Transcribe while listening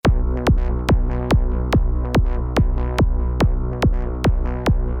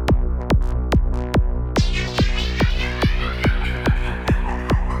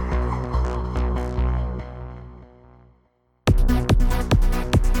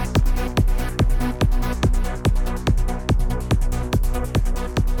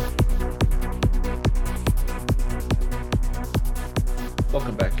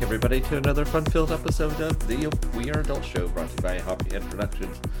everybody, to another fun-filled episode of the We Are Adult Show, brought to you by Hoppyhead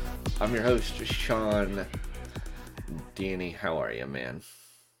Productions. I'm your host, Sean. Danny, how are you, man?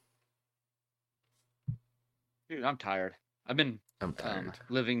 Dude, I'm tired. I've been I'm tired.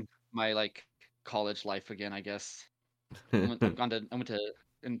 living my college life again, I guess. I went to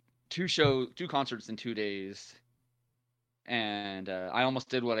in two concerts in 2 days, and I almost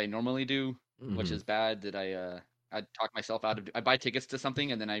did what I normally do, which Mhm. is bad. That I talk myself out of. I buy tickets to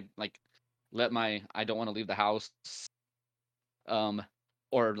something and then I let my I don't want to leave the house, um,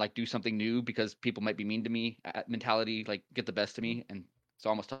 or do something new because people might be mean to me. Mentality get the best of me, and so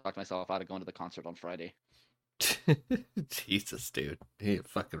I almost talked myself out of going to the concert on Friday. Jesus, dude. Hey,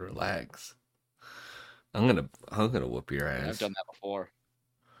 fucking relax. I'm gonna whoop your Yeah, I've ass. done that before.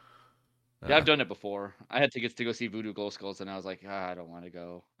 Yeah, I've Uh, done it before. I had tickets to go see Voodoo Glow Skulls, and I was like, I don't want to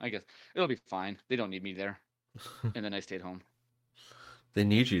go. I guess it'll be fine. They don't need me there. And then I stayed home. they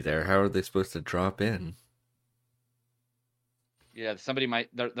need you there. How are they supposed to drop in? Yeah, somebody might.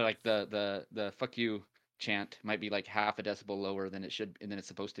 They're like the fuck you chant might be like half a decibel lower than it should, and then it's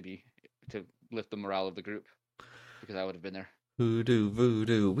supposed to be to lift the morale of the group because I would have been there.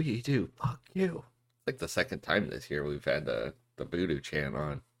 Voodoo, we do. Fuck you. Like the second time this year we've had the voodoo chant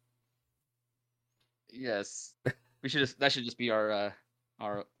on. Yes, we should just that should just be our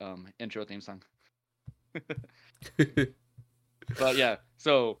intro theme song. But yeah,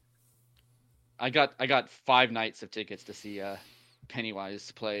 so I got 5 nights of tickets to see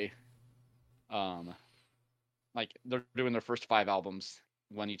Pennywise play. Um, like they're doing their first 5 albums,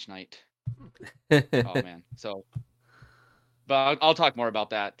 one each night. Oh man, so but I'll talk more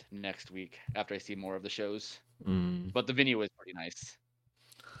about that next week after I see more of the shows. Mm, But the venue is pretty nice.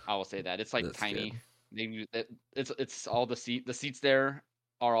 I will say that it's like that's good. tiny. It's all the seats there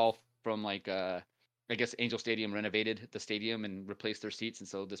are all from I guess Angel Stadium renovated the stadium and replaced their seats, and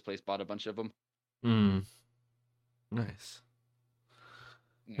so this place bought a bunch of them. Mm, nice.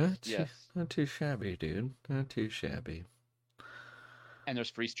 Yes, Not too shabby, dude. Not too shabby. and there's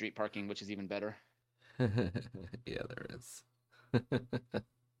free street parking, which is even better. Yeah, there is.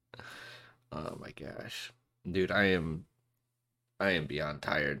 Oh my gosh. Dude, I am beyond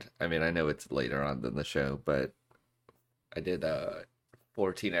tired. I mean, I know it's later on than the show, but I did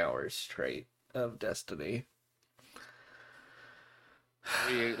 14 hours straight of Destiny.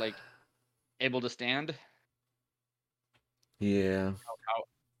 Were you able to stand? Yeah.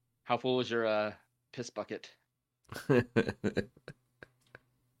 How full was your piss bucket?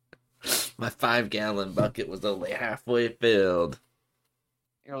 My 5-gallon bucket was only halfway filled.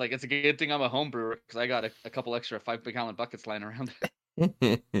 It's a good thing I'm a home brewer because I got a couple extra 5 gallon buckets lying around.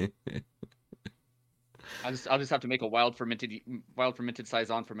 I'll just have to make a wild fermented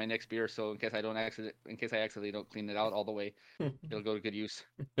saison for my next beer. So in case I accidentally don't clean it out all the way, it'll go to good use.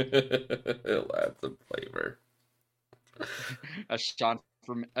 It'll add some flavor. A Sean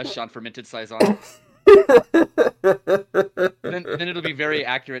fermented saison. Then it'll be very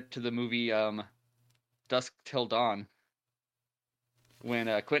accurate to the movie Dusk Till Dawn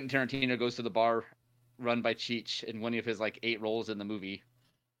when Quentin Tarantino goes to the bar run by Cheech in one of his 8 roles in the movie,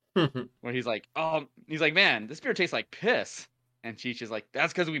 where he's like, man, this beer tastes like piss, and Cheech is like,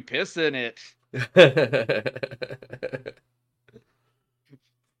 that's because we piss in it.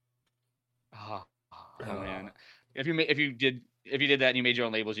 Oh, oh man, if you did that and you made your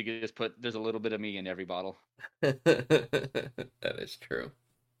own labels, you could just put there's a little bit of me in every bottle, That is true.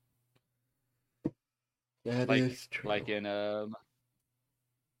 That is like true. in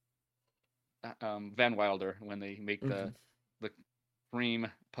Van Wilder when they make Mhm. the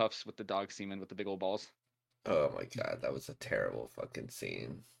cream puffs with the dog semen with the big old balls. Oh my god, that was a terrible fucking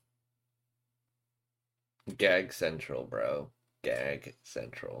scene. Gag Central, bro. Gag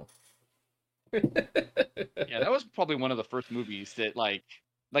Central. Yeah, that was probably one of the first movies that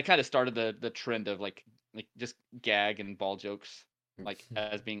kind of started the trend of just gag and ball jokes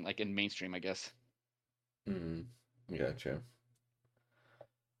as being in mainstream, I guess. Mm, gotcha.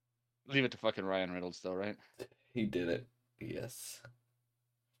 Leave it to fucking Ryan Reynolds though, right? He did it. Yes.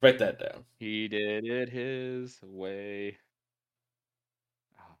 Write that down. He did it his way.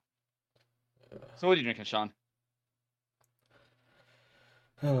 Oh. So what are you drinking, Sean?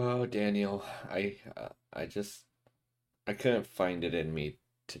 Oh, Daniel, I couldn't find it in me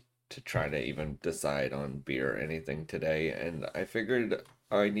to try to even decide on beer or anything today, and I figured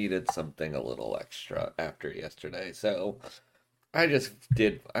I needed something a little extra after yesterday. So I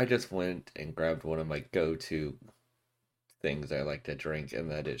just went and grabbed one of my go-to things I like to drink,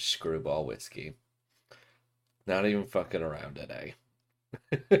 and that is Screwball whiskey. Not even fucking around today.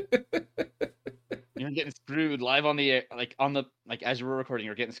 You're getting screwed live on the air, like on the like as we're recording.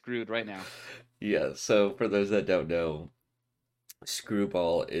 You're getting screwed right now. Yeah, so for those that don't know,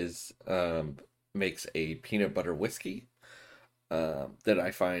 Screwball is makes a peanut butter whiskey that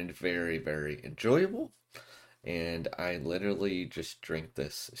I find very, very enjoyable. And I literally just drink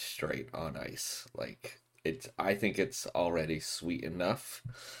this straight on ice. Like I think it's already sweet enough.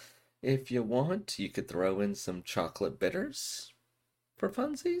 If you want, you could throw in some chocolate bitters for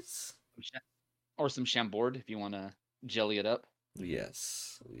funsies. Or some Chambord if you want to jelly it up.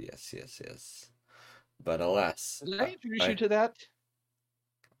 Yes, yes, yes, yes. But alas, Did I introduce you I to that?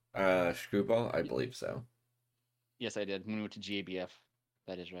 Screwball, I believe so. Yes, I did when we went to GABF.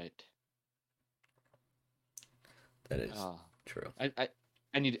 That is right. That is Oh, true.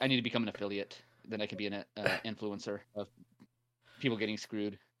 I need to become an affiliate. Then I can be an influencer of people getting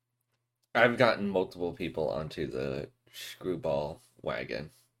screwed. I've gotten multiple people onto the Screwball wagon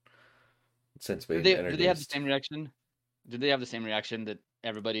since Did being they have the introduced. same reaction? Did they have the same reaction that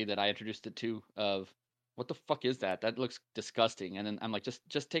everybody that I introduced it to of what the fuck is that? That looks disgusting. And then I'm like,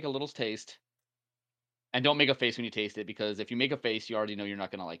 just take a little taste and don't make a face when you taste it because if you make a face, you already know you're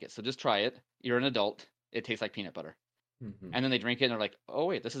not gonna like it. So just try it. You're an adult. It tastes like peanut butter. Hmm. And then they drink it and they're like, oh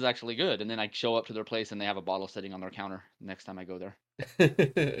wait, this is actually good. And then I show up to their place and they have a bottle sitting on their counter next time I go there.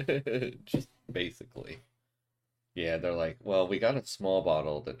 Just basically. Yeah, they're like, well, we got a small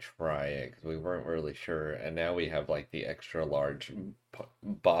bottle to try it because we weren't really sure, and now we have like the extra large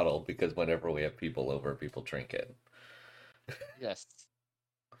bottle because whenever we have people over, people drink it. Yes.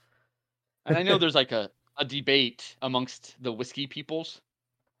 And I know there's like a debate amongst the whiskey peoples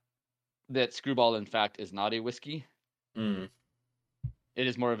that Screwball, in fact, is not a whiskey. Mm, It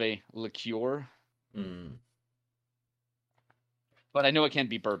is more of a liqueur. mm, But I know it can't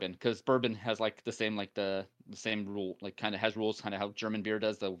be bourbon because bourbon has like the same rule, like kind of has rules, kind of how German beer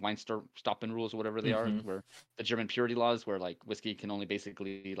does the Weinstoppen rules or whatever they are, mm-hmm, where the German purity laws, where like whiskey can only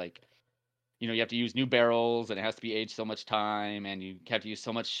basically like you have to use new barrels and it has to be aged so much time and you have to use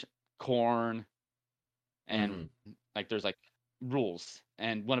so much corn and mm-hmm. like there's like rules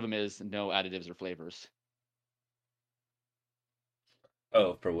and one of them is no additives or flavors.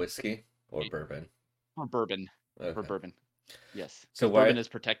 Oh, for whiskey or bourbon? For bourbon. For Okay. bourbon. Yes, So because bourbon why? is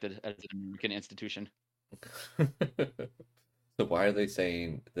protected as an American institution. So why are they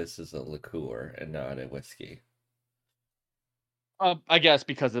saying this is a liqueur and not a whiskey? I guess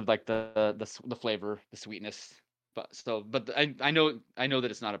because of like the flavor, the sweetness. But I know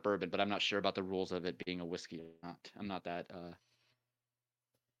that it's not a bourbon, but I'm not sure about the rules of it being a whiskey or not. I'm not that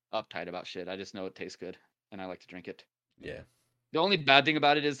uptight about shit. I just know it tastes good and I like to drink it. Yeah. The only bad thing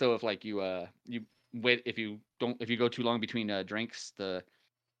about it is though if like you wait if you go too long between drinks, the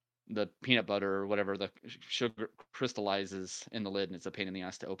peanut butter or whatever the sugar crystallizes in the lid and it's a pain in the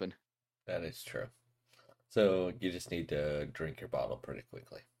ass to open. That is true. So you just need to drink your bottle pretty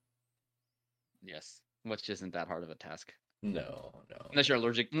quickly. Yes, which isn't that hard of a task. No, no, Unless you're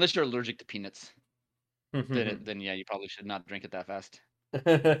allergic to peanuts. no. Then yeah, you probably should not drink it that fast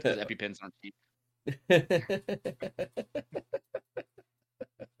because EpiPens aren't cheap.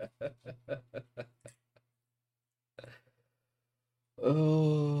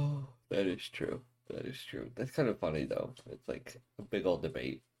 Oh, that is true. That is true. That's kind of funny though. It's like a big old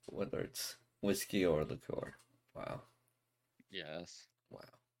debate whether it's whiskey or liqueur. Wow. Yes. Wow.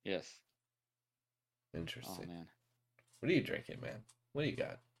 Yes. Oh Interesting. man. What are you drinking, man? What do you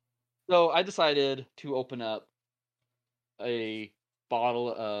got? So I decided to open up a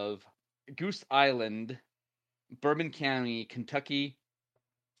bottle of Goose Island Bourbon County, Kentucky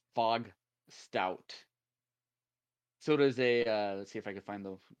Fog Stout. So it is a let's see if I can find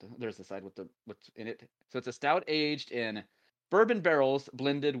there's the side with what's in it. So it's a stout aged in bourbon barrels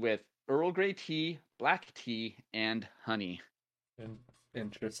blended with Earl Grey tea, black tea, and honey. In- This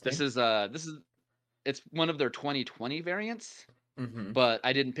Interesting. is it's one of their 2020 variants, Mm-hmm. but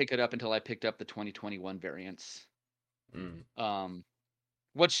I didn't pick it up until I picked up the 2021 variants. Mm. Um,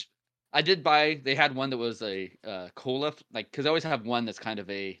 which I did buy. They had one that was a cola, like because I always have one that's kind of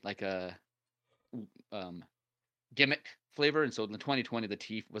a like a um gimmick flavor, and so in the 2020 the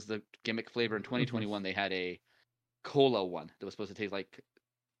tea was the gimmick flavor. In Mm-hmm. 2021 they had a cola one that was supposed to taste like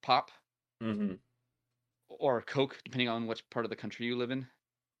pop Mm-hmm. or Coke, depending on which part of the country you live in.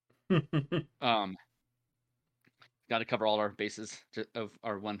 Mm-hmm. Um, got to cover all our bases of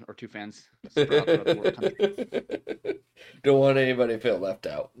our one or two fans spread out throughout the world country. Don't want anybody to feel left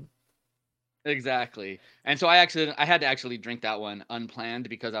out. Exactly. And so I had to actually drink that one unplanned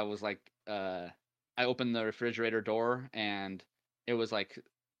because I was like I opened the refrigerator door and it was like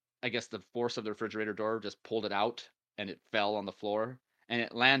I guess the force of the refrigerator door just pulled it out and it fell on the floor and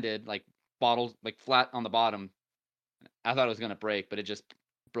it landed like bottle like flat on the bottom. I thought it was gonna break, but it just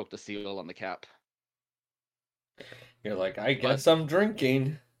broke the seal on the cap. You're like, I But guess I'm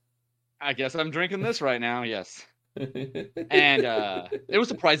drinking. I guess I'm drinking this right now. Yes. And it was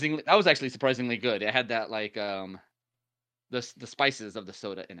surprisingly that was actually surprisingly good. It had that like the spices of the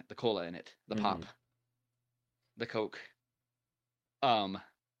soda in it, the cola in it, the pop, Mhm. the Coke. Um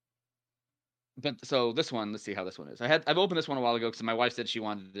but so this one, let's see how this one is. I've opened this one a while ago because my wife said she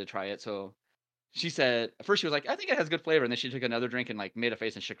wanted to try it. So she said at first she was like, I think it has good flavor, and then she took another drink and like made a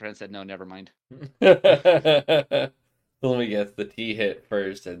face and shook her head and said, no, never mind. Let me guess, the tea hit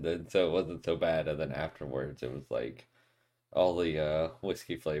first, and then so it wasn't so bad, and then afterwards it was like all the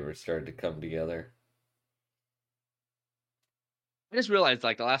whiskey flavors started to come together. I just realized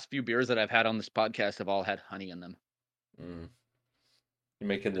like the last few beers that I've had on this podcast have all had honey in them. Mm. You're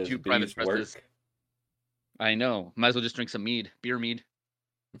making The those two private bees presses. work. I know. Might as well just drink some mead, beer mead.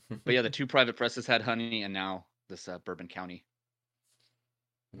 But yeah, the two private presses had honey, and now this Bourbon County.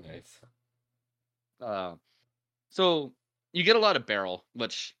 Nice. Uh, so you get a lot of barrel,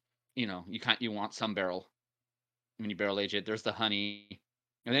 which you want some barrel when you barrel age it. There's the honey,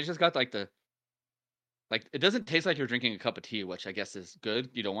 and it's just got like it doesn't taste like you're drinking a cup of tea, which I guess is good.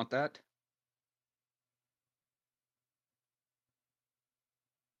 You don't want that,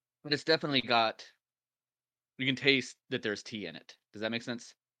 but it's definitely got. You can taste that there's tea in it. Does that make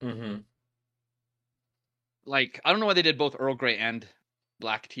sense? Mm-hmm. Like I don't know why they did both Earl Grey and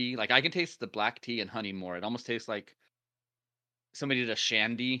black tea. Like I can taste the black tea and honey more. It almost tastes like somebody did a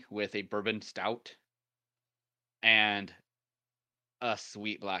shandy with a bourbon stout and a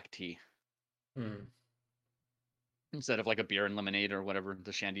sweet black tea Mm. instead of like a beer and lemonade or whatever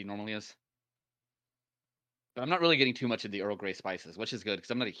the shandy normally is. But I'm not really getting too much of the Earl Grey spices, which is good because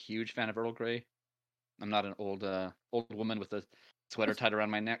I'm not a huge fan of Earl Grey. I'm not an old woman with a sweater tied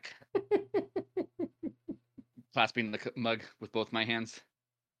around my neck, clasping the mug with both my hands,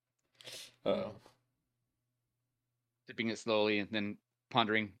 Oh. sipping it slowly, and then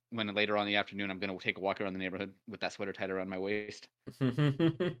pondering when later on in the afternoon I'm going to take a walk around the neighborhood with that sweater tied around my waist. At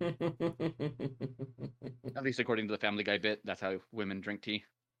least according to the Family Guy bit, that's how women drink tea.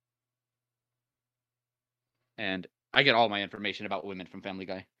 And I get all my information about women from Family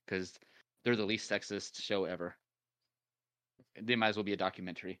Guy because they're the least sexist show ever. They might as well be a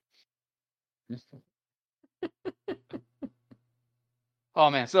documentary. Oh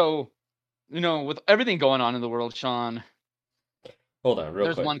man, so with everything going on in the world, Sean, Hold on, real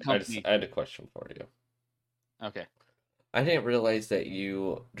there's quick. one company. I had a question for you. Okay. I didn't realize that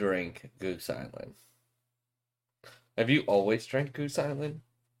you drink Goose Island. Have you always drank Goose Island?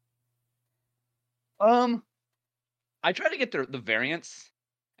 Um, I try to get the variants,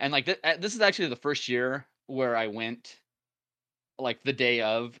 and like this is actually the first year where I went like the day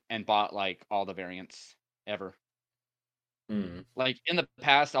of and bought like all the variants ever. Mm. Like in the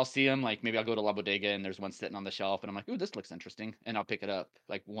past, I'll see them. Like maybe I'll go to La Bodega and there's one sitting on the shelf, and I'm like, "Ooh, this looks interesting," and I'll pick it up,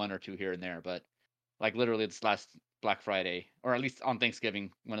 like one or two here and there. But like literally, this last Black Friday, or at least on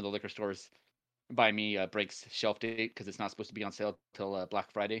Thanksgiving, one of the liquor stores by me breaks shelf date because it's not supposed to be on sale till Black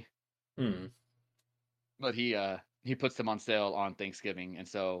Friday. Mm. But he puts them on sale on Thanksgiving, and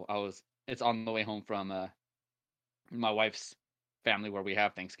so it's on the way home from my wife's family where we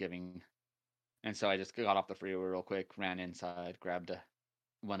have Thanksgiving, and so I just got off the freeway real quick, ran inside, grabbed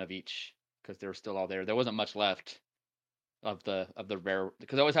one of each because they were still all there. There wasn't much left of the rare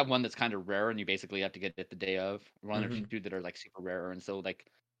because I always have one that's kind of rare and you basically have to get it the day of. One or Mm-hmm. two that are like super rare, and so like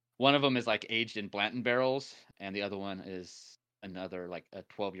one of them is like aged in Blanton barrels, and the other one is another like a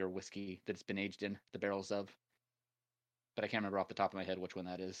 12-year whiskey that's been aged in the barrels of. But I can't remember off the top of my head which one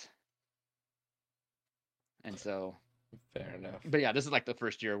that is. And so, Fair enough. but yeah, this is like the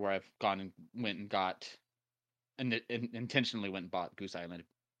first year where I've gone and went and got and intentionally went and bought Goose Island,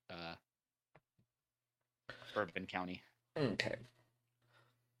 uh, Bourbon County. Okay.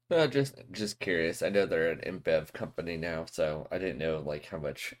 No, just curious. I know they're an InBev company now, so I didn't know like how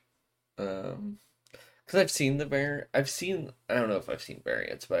much. Because I've seen I don't know if I've seen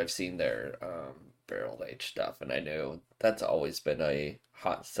variants, but I've seen their barrel aged stuff, and I know that's always been a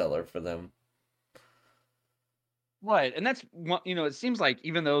hot seller for them. Right, and that's one. It seems like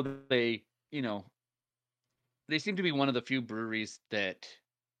even though you know, they seem to be one of the few breweries that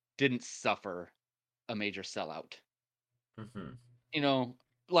didn't suffer a major sellout. Mm-hmm. You know,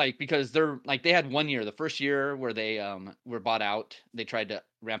 like because they're like they had one year, the first year where they were bought out. They tried to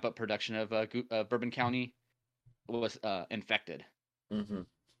ramp up production of Bourbon County was infected, Mm-hmm.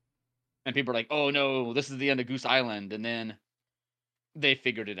 and people are like, "Oh no, this is the end of Goose Island," and then they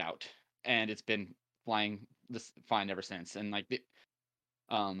figured it out, and it's been flying this fine ever since. And like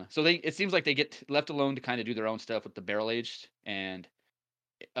So it seems like they get left alone to kind of do their own stuff with the barrel aged and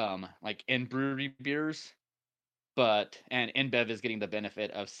like in brewery beers, and InBev is getting the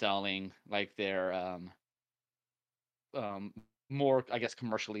benefit of selling like their um more, I guess,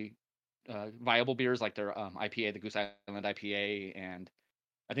 commercially viable beers like their IPA, the Goose Island IPA, and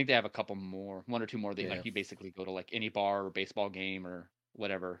I think they have a couple more, one or two more that Yeah. like you basically go to like any bar or baseball game or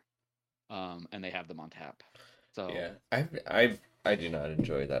whatever, and they have them on tap. So Yeah. I do not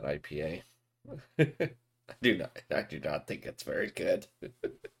enjoy that IPA. I do not think it's very good.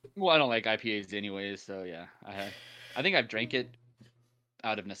 well, I don't like IPAs anyways, so yeah, I think I've drank it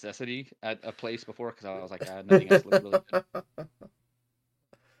out of necessity at a place before because I was like, nothing else looked really good.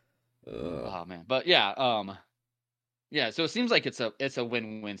 Ugh. Oh man, but yeah, yeah. So it seems like it's a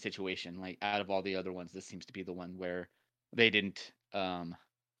win-win situation. Like out of all the other ones, this seems to be the one where they didn't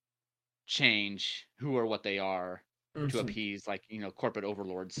change who or what they are to Mhm. appease like corporate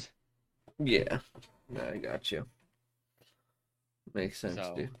overlords. Yeah. I got you. Makes sense,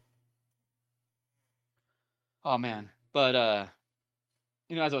 So, dude. oh man, but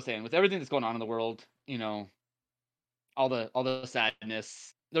as I was saying, with everything that's going on in the world, all the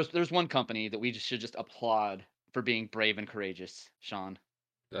sadness. There's one company that we should just applaud for being brave and courageous, Sean.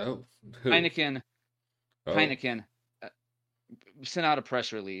 Oh, who? Heineken Oh. Heineken uh, sent out a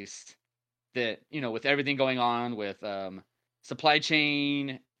press release that with everything going on with supply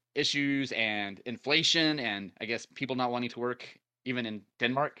chain issues and inflation, and I guess people not wanting to work even in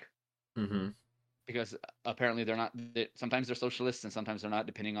Denmark Mm-hmm. because apparently they're not. Sometimes they're socialists and sometimes they're not,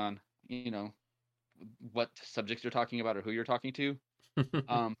 depending on what subjects you're talking about or who you're talking to.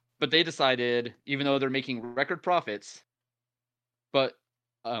 But they decided, even though they're making record profits, but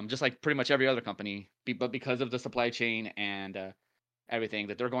just like pretty much every other company, but because of the supply chain and everything,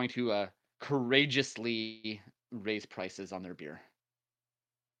 that they're going to courageously raise prices on their beer.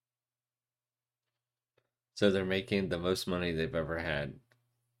 So they're making the most money they've ever had.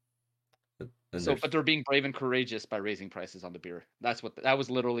 And So, there's but they're being brave and courageous by raising prices on the beer. That was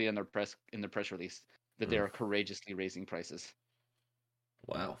literally in their press release, that they mm, are courageously raising prices.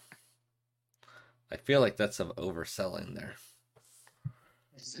 wow. I feel like that's some overselling there.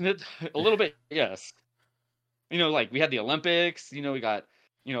 Isn't it? A little bit, yes. Like we had the Olympics. We got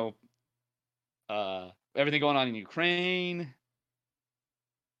you know everything going on in Ukraine,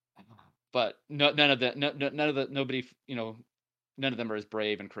 but none of the none of the nobody none of them are as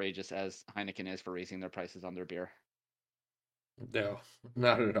brave and courageous as Heineken is for raising their prices on their beer. No,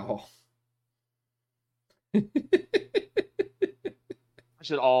 not at all. I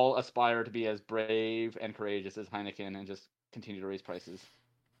should all aspire to be as brave and courageous as Heineken and just continue to raise prices.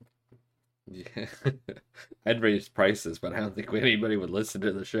 Yeah. I'd raise prices, but I don't think anybody would listen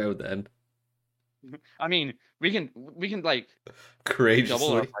to the show then. I mean, we can like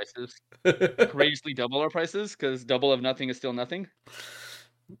double our Courageously. prices, courageously double our prices, because double of nothing is still nothing.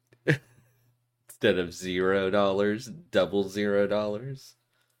 Instead of $0, double $0.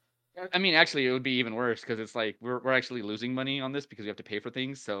 I mean, actually, it would be even worse because it's like we're actually losing money on this because we have to pay for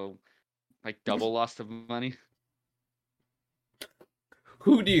things. So like double loss of money.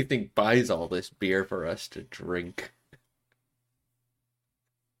 Who do you think buys all this beer for us to drink?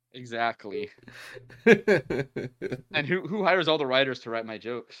 Exactly. And who hires all the writers to write my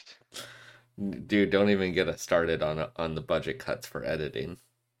jokes? Dude, don't even get us started on the budget cuts for editing.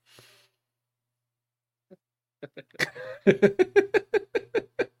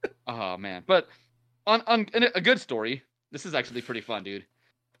 Oh man, but on a good story. This is actually pretty fun, dude.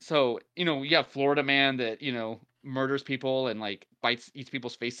 So you have Florida man that murders people and like eats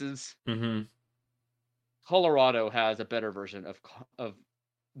people's faces. Mm-hmm. Colorado has a better version of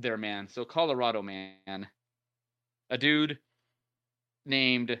their man. So Colorado man, a dude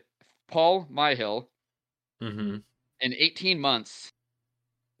named Paul Myhill, Mm-hmm. in 18 months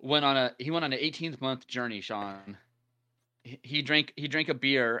he went on an 18-month journey, Sean. He drank a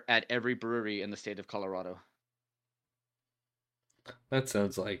beer at every brewery in the state of Colorado. That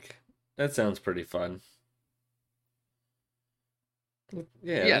sounds pretty fun.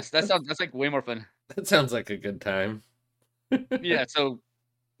 Yeah, Yes, that's like way more fun. that sounds like a good time. Yeah, so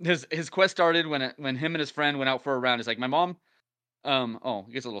his quest started when him and his friend went out for a round. It's like my mom, oh,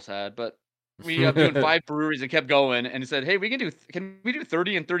 he gets a little sad, but we up doing 5 breweries and kept going, and he said, "Hey, can we do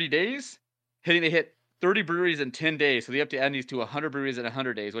 30 in 30 days?" They hit 30 breweries in 10 days, so they up to add these to 100 breweries in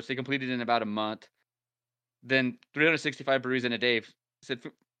 100 days, which they completed in about a month. Then 365 breweries in a day. Said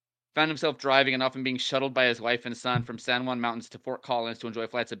found himself driving and often being shuttled by his wife and son from San Juan Mountains to Fort Collins to enjoy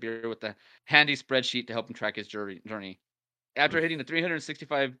flights of beer with a handy spreadsheet to help him track his journey. After hitting the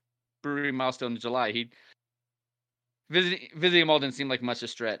 365 brewery milestone in July, he visiting them all didn't seem like much a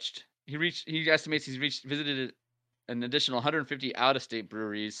stretch. He estimates visited an additional 150 out of state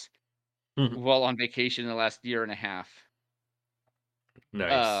breweries while on vacation in the last year and a half.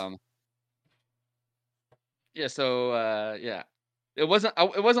 Nice. Um, yeah, so yeah. It wasn't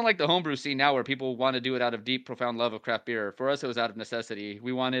like the homebrew scene now where people want to do it out of deep, profound love of craft beer. For us, it was out of necessity.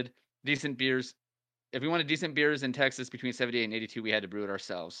 We wanted decent beers. If we wanted decent beers in Texas between 78 and 82, we had to brew it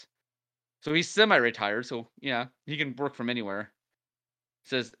ourselves. So he's semi-retired, so yeah, he can work from anywhere.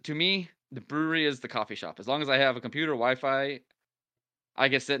 Says, to me, the brewery is the coffee shop. As long as I have a computer, Wi-Fi, I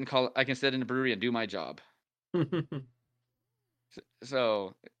can sit in the brewery and do my job.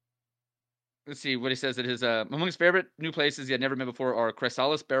 So let's see what he says. It is among his favorite new places he had never been before are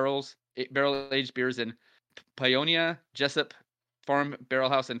Chrysalis barrel aged beers in Paonia, Jessup Farm Barrel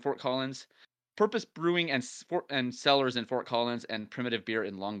House in Fort Collins, Purpose Brewing and Cellars in Fort Collins, and Primitive Beer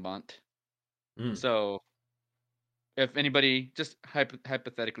in Longmont. So if anybody just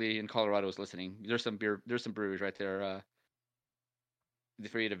hypothetically in Colorado is listening, there's some breweries right there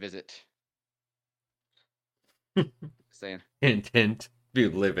for you to visit. Saying Intent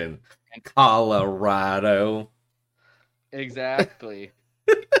to live in Colorado. Exactly.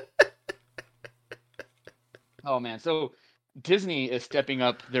 Oh man, so Disney is stepping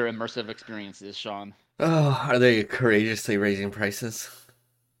up their immersive experiences, Sean. Oh, are they courageously raising prices?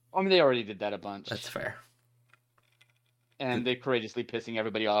 I mean, they already did that a bunch. That's fair. And they're courageously pissing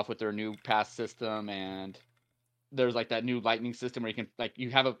everybody off with their new pass system, and there's like that new lightning system where you can like you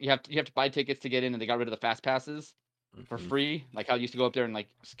have to buy tickets to get in, and they got rid of the fast passes for free. Like how you used to go up there and like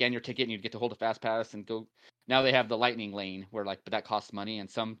scan your ticket and you'd get to hold a fast pass and go. Now they have the lightning lane where like, but that costs money, and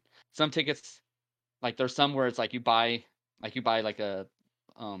some tickets, like there's some where it's like you buy like a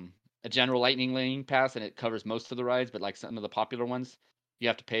general lightning lane pass and it covers most of the rides, but like some of the popular ones you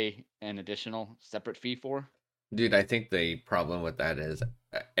have to pay an additional separate fee for. Dude, I think the problem with that is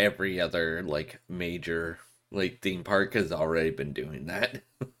every other like major like theme park has already been doing that.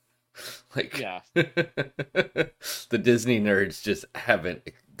 Like Yeah. the Disney nerds just haven't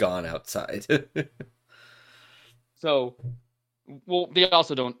gone outside. So, well, they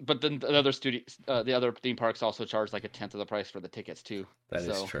also don't. But then the other theme parks also charge like a tenth of the price for the tickets too. That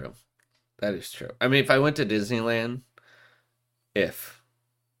is true. That is true. I mean, if I went to Disneyland, if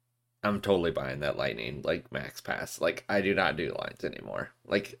I'm totally buying that Lightning like Max Pass. Like I do not do lines anymore.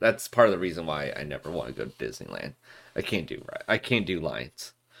 Like that's part of the reason why I never want to go to Disneyland. I can't do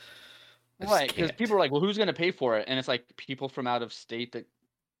lines. Right, because people are like, well, who's going to pay for it? And it's like people from out of state that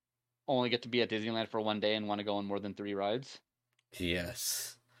only get to be at Disneyland for one day and want to go on more than 3 rides.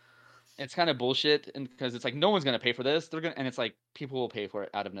 Yes. It's kind of bullshit, and because it's like no one's going to pay for this. And it's like people will pay for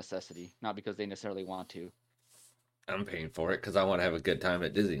it out of necessity, not because they necessarily want to. I'm paying for it because I want to have a good time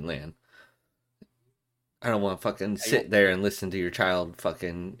at Disneyland. I don't want to fucking sit there and listen to your child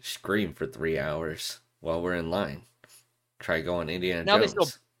fucking scream for 3 hours while we're in line. Try going Indiana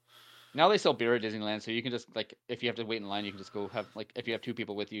Jones. Now they sell beer at Disneyland, so you can just like if you have to wait in line, you can just go have like if you have 2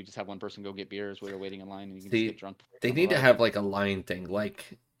 people with you, just have one person go get beers while you're waiting in line, and you can just get drunk. They need to have like a line thing,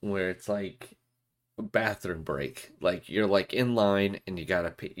 like where it's like a bathroom break. Like you're like in line and you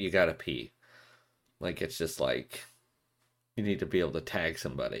gotta pee. Like it's just like you need to be able to tag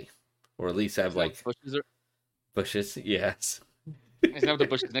somebody, or at least have like bushes. Yes. Isn't that what the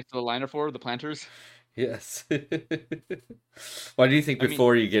bushes next to the line are for? The planters. Yes. Why do you think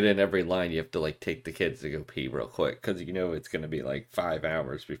before you get in every line, you have to like take the kids to go pee real quick? Because you know it's going to be like 5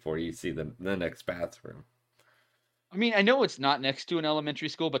 hours before you see the next bathroom. I mean, I know it's not next to an elementary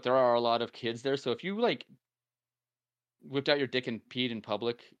school, but there are a lot of kids there. So if you like whipped out your dick and peed in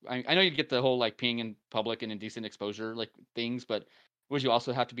public, I know you'd get the whole like peeing in public and indecent exposure like things, but would you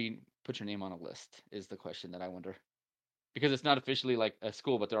also have to put your name on a list? Is the question that I wonder. Because it's not officially like a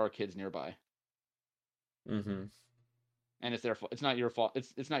school, but there are kids nearby. Mm-hmm. And it's their fault. It's not your fault.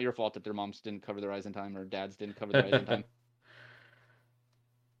 It's not your fault that their moms didn't cover their eyes in time or dads didn't cover their eyes in time.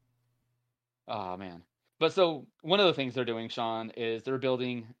 Oh man. But so one of the things they're doing, Sean, is they're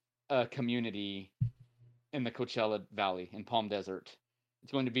building a community in the Coachella Valley in Palm Desert.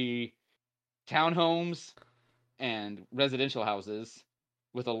 It's going to be townhomes and residential houses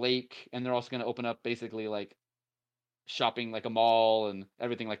with a lake, and they're also going to open up basically like shopping, like a mall and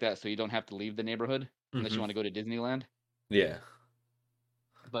everything like that, so you don't have to leave the neighborhood unless you want to go to Disneyland. Yeah.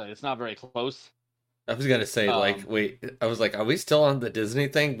 But it's not very close. I was gonna say, wait, I was like, are we still on the Disney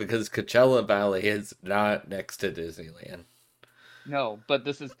thing? Because Coachella Valley is not next to Disneyland. No, but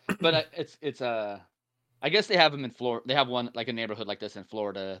it's I guess they have them in Florida. They have one like a neighborhood like this in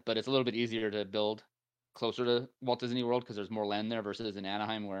Florida, but it's a little bit easier to build closer to Walt Disney World because there's more land there versus in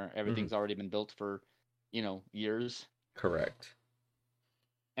Anaheim where everything's already been built for, years. Correct.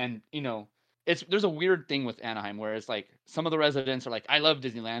 And there's a weird thing with Anaheim where it's like some of the residents are like, I love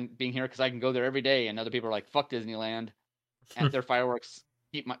Disneyland being here because I can go there every day, and other people are like, fuck Disneyland, and their fireworks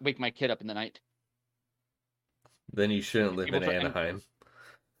wake my kid up in the night. Then you shouldn't And live in and Anaheim.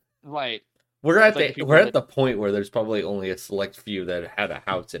 right, We're it's at like the the people we're at that the point where there's probably only a select few that had a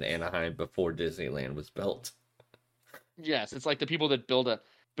house in Anaheim before Disneyland was built. yes, it's like the people that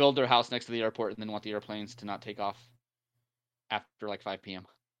build their house next to the airport and then want the airplanes to not take off after like 5 p.m.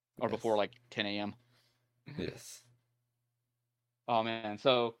 or Yes. before like 10 a.m. Yes. Oh man,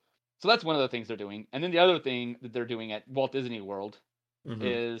 so that's one of the things they're doing, and then the other thing that they're doing at Walt Disney World Mm-hmm.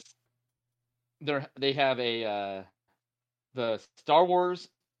 is they have the Star Wars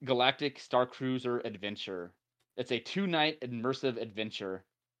Galactic Star Cruiser Adventure. It's a 2-night immersive adventure.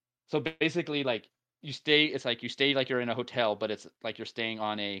 So basically, like it's like you stay like you're in a hotel, but it's like you're staying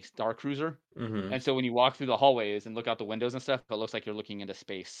on a Star Cruiser. Mm-hmm. And so when you walk through the hallways and look out the windows and stuff, it looks like you're looking into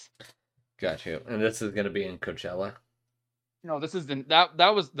space. Got you. And this is gonna be in Coachella. No, this is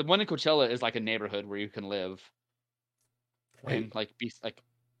that was the one in Coachella is like a neighborhood where you can live Wait. and like be like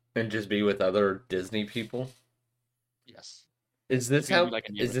And just be with other Disney people. yes, Is it's this gonna be how like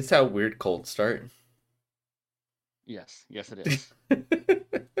a is neighborhood. this how weird cults start? Yes, yes, it is.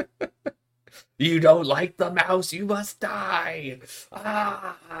 You don't like the mouse, you must die.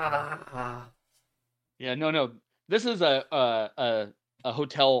 Ah. Yeah, no. This is a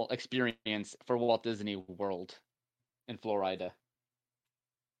hotel experience for Walt Disney World in Florida.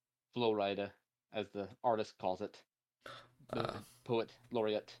 Florida, as the artist calls it, the Uh, poet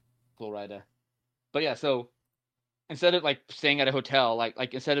laureate, Florida. But yeah, so instead of like staying at a hotel,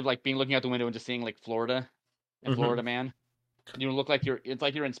 like instead of like being looking out the window and just seeing like Florida and mhm. Florida Man, you look like it's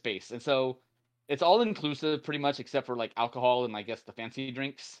like you're in space. And so it's all inclusive pretty much except for like alcohol and I guess the fancy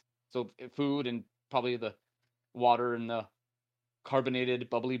drinks. So food and probably the water and the carbonated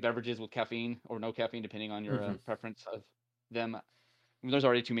bubbly beverages with caffeine or no caffeine depending on your Mhm. preference of them. I mean, there's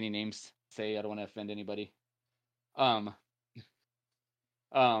already too many names to say. I don't want to offend anybody. Um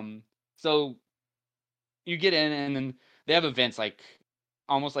so you get in and then they have events like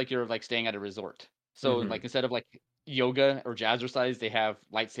almost like you're like staying at a resort. So Mhm. like instead of like yoga or jazzercise, they have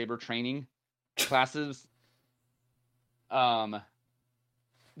lightsaber training classes. Um,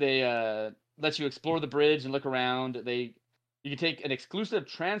 they let you explore the bridge and look around. You can take an exclusive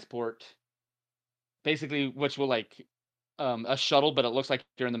transport, basically, which will like a shuttle, but it looks like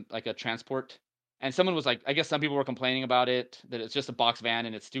you're in like a transport. And someone was like, I guess some people were complaining about it that it's just a box van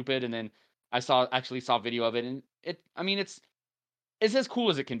and it's stupid. And then I actually saw video of it, and I mean, it's as cool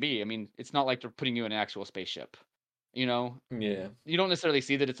as it can be. I mean, it's not like they're putting you in an actual spaceship. You know, Yeah. you don't necessarily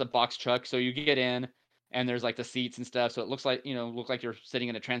see that it's a box truck, so you get in and there's like the seats and stuff, so it looks like look like you're sitting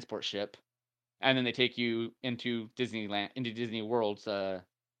in a transport ship, and then they take you into Disneyland, into Disney World's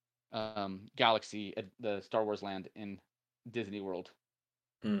galaxy, the Star Wars land in Disney World,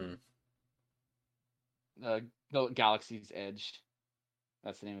 Mm. uh, Galaxy's Edge.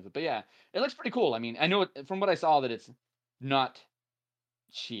 That's the name of it. But yeah, it looks pretty cool. I mean, I know from what I saw that it's not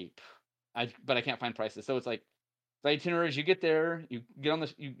cheap. But I can't find prices, so it's like the itinerary is you get there, you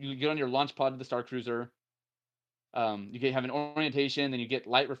get on your launch pod to the Star Cruiser. Have an orientation, then you get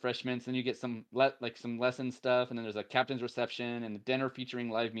light refreshments, then you get some lesson stuff, and then there's a captain's reception and a dinner featuring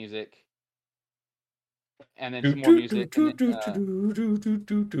live music, and then some more music, and then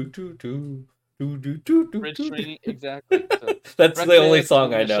bridge training exactly. So That's the only breakfast, and song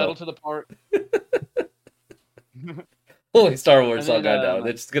then I a shuttle know. to the park, Only Star Wars and song then I know.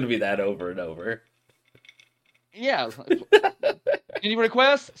 It's gonna be that over and over. yeah. Any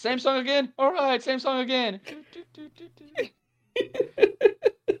requests? Same song again? All right, same song again.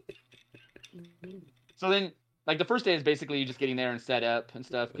 So then, like the first day is basically you just getting there and set up and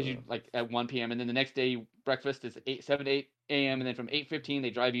stuff because you like at 1 p.m. and then the next day breakfast is 7 to 8 a.m. and then from 8:15 they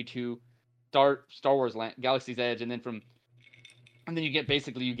drive you to Star Wars Land, Galaxy's Edge, and then you get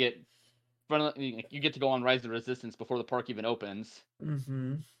you get to go on Rise of the Resistance before the park even opens.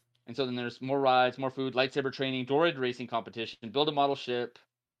 Mm-hmm. And so then there's more rides, more food, lightsaber training, droid racing competition, build a model ship,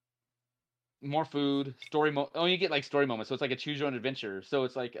 more food, you get like story moments. So it's like a choose your own adventure. So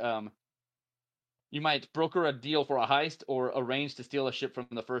it's like you might broker a deal for a heist or arrange to steal a ship from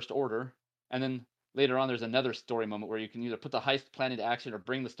the First Order. And then later on, there's another story moment where you can either put the heist plan into action or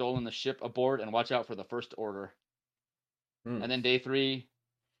bring the stolen ship aboard and watch out for the First Order. Mm. And then day 3,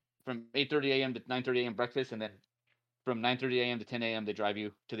 from 8:30 a.m. to 9:30 a.m. breakfast, and then from 9:30 a.m. to 10 a.m. they drive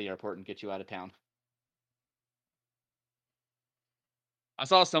you to the airport and get you out of town. I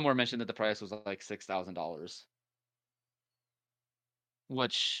saw somewhere mentioned that the price was like $6,000,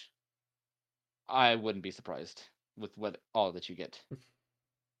 which I wouldn't be surprised with what all that you get.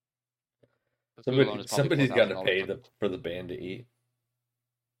 The food alone Somebody is probably four somebody's got thousand to dollars pay per person. for the band to eat.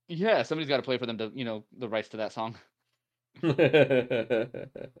 Yeah, somebody's got to play for them to the rights to that song.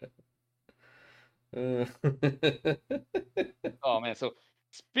 Uh, Oh man, so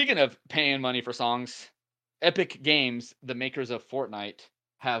speaking of paying money for songs, Epic Games, the makers of Fortnite,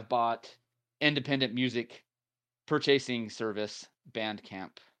 have bought independent music purchasing service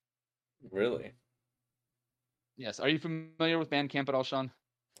Bandcamp. really? Yes, are you familiar with Bandcamp at all, Sean?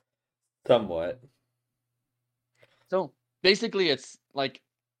 Somewhat. So basically, it's like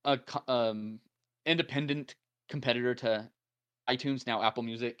a independent competitor to iTunes, now Apple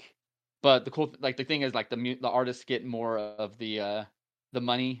Music. But the thing is, like the artists get more of the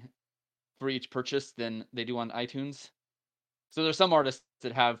money for each purchase than they do on iTunes. So there's some artists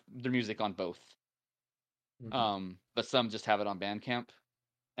that have their music on both, Mhm. but some just have it on Bandcamp.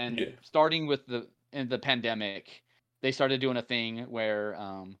 And Yeah. starting with the pandemic, they started doing a thing where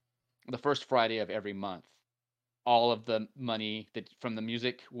the first Friday of every month, all of the money that from the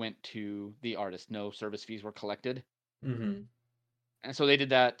music went to the artist. No service fees were collected. Hmm. And so they did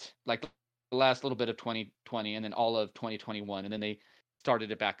that like the last little bit of 2020 and then all of 2021, and then they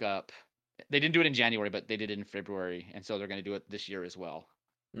started it back up. They didn't do it in January, but they did it in February, and so they're going to do it this year as well.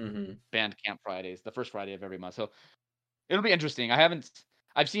 Hmm. Bandcamp Fridays, the first Friday of every month. So it'll be interesting.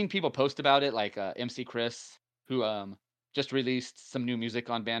 I've seen people post about it, like MC Chris, who just released some new music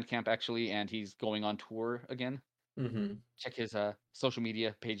on Bandcamp actually, and he's going on tour again. Hmm. Check his social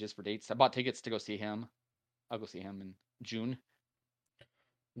media pages for dates. I bought tickets to go see him. I'll go see him in June.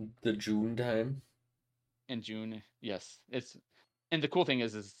 The June time. In June, yes. It's and the cool thing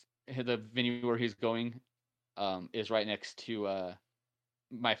is the venue where he's going is right next to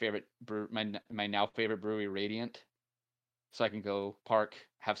my favorite my now favorite brewery, Radiant. So I can go park,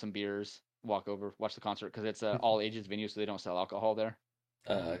 have some beers, walk over, watch the concert because it's a all ages venue, so they don't sell alcohol there.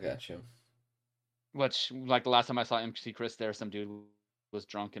 I got you. Which, like the last time I saw MC Chris there, some dude was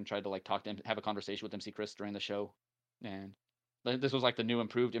drunk and tried to like talk to him, have a conversation with MC Chris during the show, and this was like the new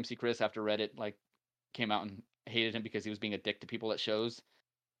improved MC Chris after Reddit like came out and hated him because he was being a dick to people at shows.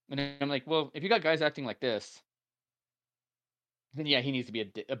 And I'm like, well, if you got guys acting like this, then yeah, he needs to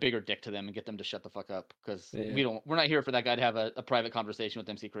be a bigger dick to them and get them to shut the fuck up because Yeah. we're not here for that guy to have a private conversation with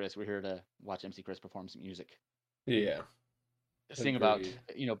MC Chris. We're here to watch MC Chris perform some music, Yeah. sing about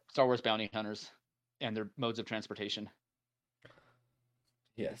Agreed. Star Wars bounty hunters and their modes of transportation.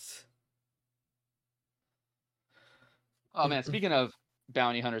 Yes. Oh man, speaking of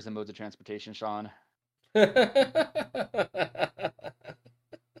bounty hunters and modes of transportation, Sean, was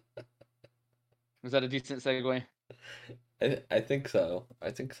that a decent segue? I think so. I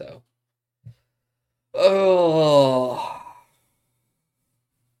think so. Oh,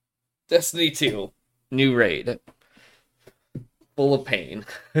 Destiny 2, new raid, full of pain.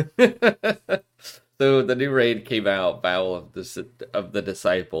 So the new raid came out, Battle of the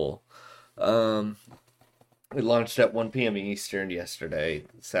Disciple. Um, it launched at 1 p.m. Eastern yesterday,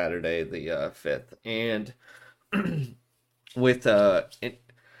 Saturday the 5th, and with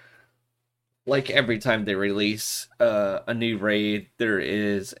like every time they release a new raid, there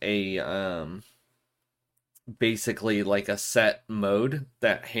is a basically like a set mode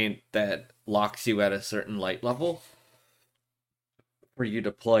that locks you at a certain light level for you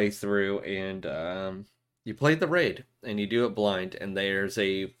to play through, and you play the raid and you do it blind, and there's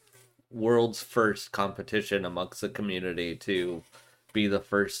a world's first competition amongst the community to be the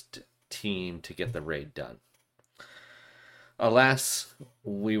first team to get the raid done. Alas,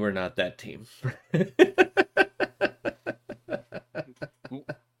 we were not that team.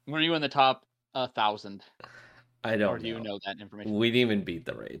 Were you in the top 1,000, I or don't do you know. know that information? We didn't even beat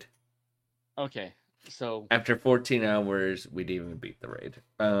the raid. Okay, so After 14 hours, we didn't even beat the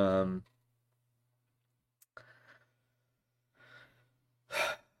raid.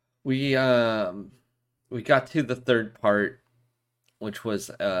 We got to the third part, which was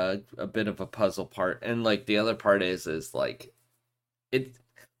a bit of a puzzle part, and like the other part is like it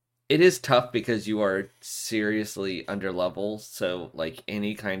it is tough because you are seriously under level, so like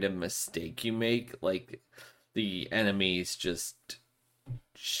any kind of mistake you make, like the enemies just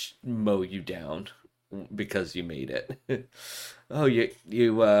mow you down because you made it. Oh, you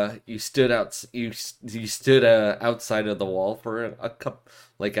stood you stood outside of the wall for a cup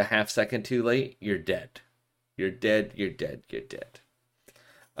like a half second too late. You're dead. You're dead. You're dead. You're dead.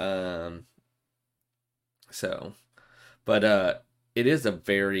 Um. So, but it is a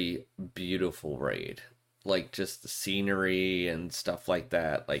very beautiful raid. Like just the scenery and stuff like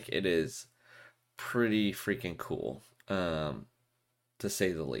that. Like it is pretty freaking cool. To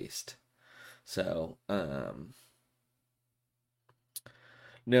say the least. So,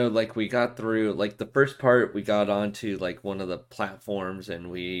 No, like we got through like the first part we got onto like one of the platforms and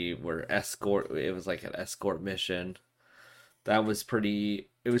we were escort it was like an escort mission. That was pretty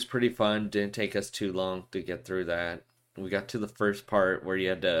fun. Didn't take us too long to get through that. We got to the first part where you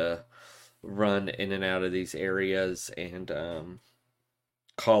had to run in and out of these areas and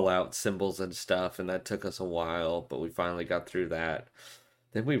call out symbols and stuff, and that took us a while, but we finally got through that.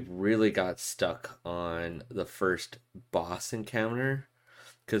 Then we really got stuck on the first boss encounter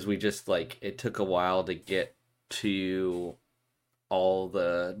because we just like it took a while to get to all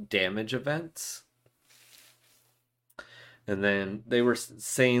the damage events. And then they were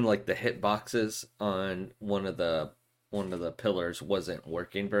saying like the hitboxes on one of the pillars wasn't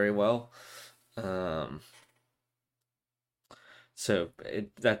working very well. Um,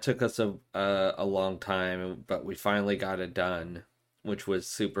 that took us a long time, but we finally got it done, which was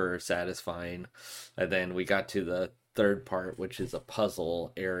super satisfying. And then we got to the third part, which is a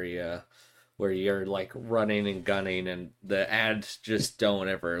puzzle area where you're like running and gunning, and the ads just don't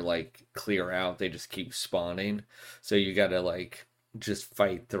ever like clear out. They just keep spawning, so you gotta like just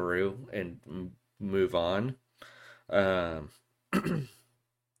fight through and move on. Um,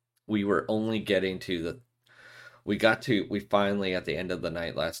 we were only getting to the we finally at the end of the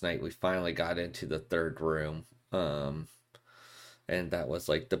night last night we finally got into the third room, and that was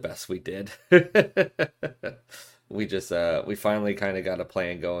like the best we did. We finally kind of got a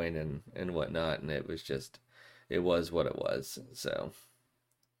plan going and whatnot, and it was what it was. So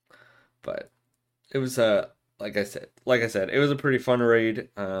but it was like I said, it was a pretty fun raid.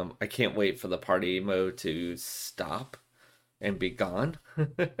 I can't wait for the party mode to stop and be gone.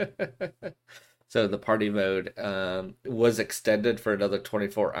 So the party mode was extended for another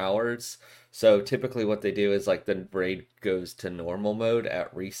 24 hours. So typically what they do is like the raid goes to normal mode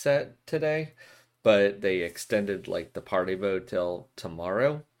at reset today, but they extended like the party mode till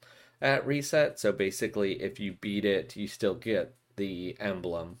tomorrow at reset. So basically if you beat it, you still get the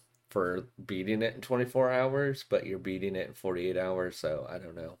emblem for beating it in 24 hours, but you're beating it in 48 hours, so I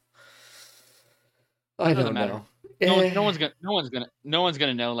don't know. I Doesn't don't matter. know. No Eh, one's gonna no one's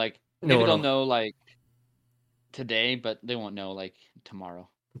gonna know. Like no maybe one they'll will. know like today, but they won't know like tomorrow.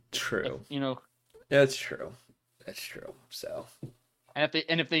 If True. you know, That's true. That's true. So, and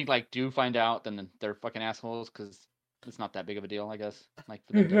if they like do find out, then they're fucking assholes because it's not that big of a deal, I guess. Like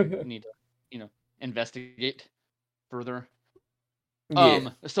for them to need to, you know, investigate further. yeah.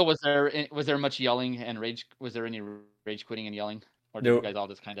 So was there much yelling and rage? Was there any rage quitting and yelling, or did you No. guys all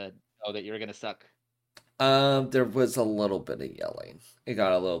just kind of know that you were gonna suck? There was a little bit of yelling. It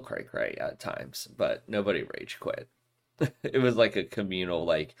got a little cray cray at times, but nobody rage quit. It was like a communal,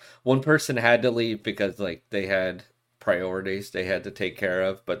 like one person had to leave because like they had priorities they had to take care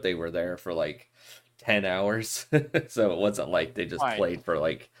of, but they were there for like 10 hours. So it wasn't like they just Right. played for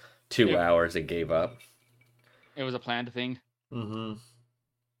like 2 hours and gave up. It was a planned thing. Mm-hmm.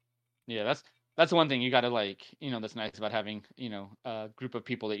 Yeah, that's one thing you got to like, that's nice about having, a group of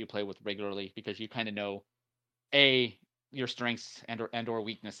people that you play with regularly because you kind of know a your strengths and or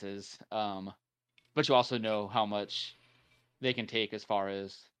weaknesses, but you also know how much they can take as far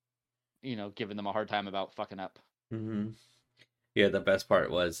as, giving them a hard time about fucking up. Mm-hmm. Yeah, the best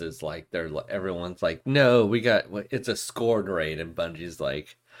part was is like everyone's like, no, we got it's a scorn raid, and Bungie's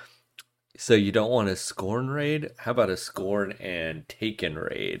like, so you don't want a scorn raid? How about a scorn and taken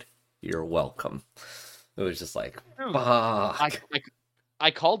raid? You're welcome. It was just like, Hmm. I, fuck. I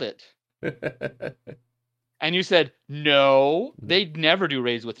I called it, and you said no. They'd never do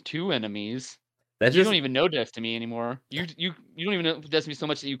raids with two enemies. That's You just don't even know Destiny anymore. You don't even know Destiny so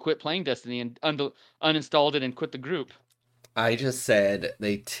much that you quit playing Destiny and uninstalled it and quit the group. I just said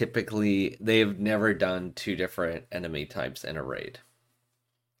they've never done two different enemy types in a raid.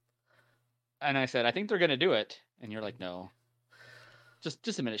 And I said, I think they're gonna do it. And you're like, no.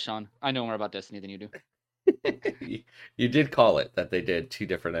 Just a minute, Sean. I know more about Destiny than you do. You did call it that they did two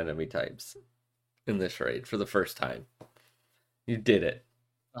different enemy types in this raid for the first time. You did it.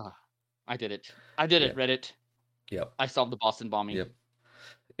 Ah, I did it. I did it, Yep. Reddit. Yep. I solved the Boston bombing. Yep.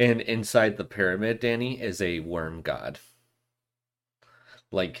 And inside the pyramid, Danny, is a worm god,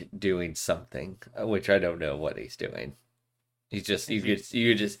 like doing something, which I don't know what he's doing. He's just Is he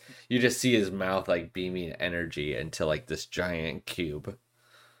you just see his mouth like beaming energy into like this giant cube.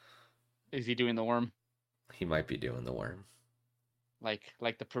 is he doing the worm He might be doing the worm.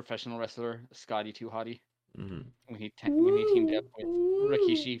 like the professional wrestler Scotty Too Hottie Mm-hmm. when he teamed up with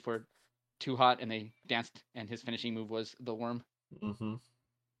Rikishi for Too Hot and they danced and his finishing move was the worm. Mm-hmm.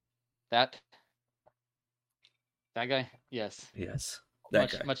 That that guy, yes, Yes,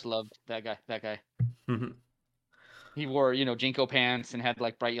 that much guy. loved that guy. Mm-hmm. He wore, Jinko pants and had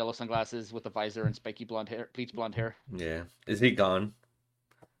like bright yellow sunglasses with a visor and spiky blonde hair, bleach blonde hair. Yeah. Is he gone?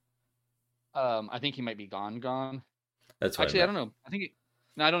 I think he might be gone. That's what I Actually, I meant. don't know.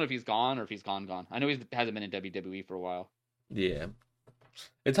 No, I don't know if he's gone or if he's gone. I know he hasn't been in WWE for a while. Yeah.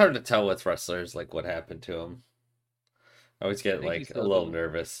 It's hard to tell with wrestlers like what happened to him. I always I get think he's like a still little doing.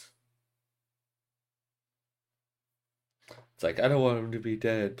 nervous. It's like I don't want him to be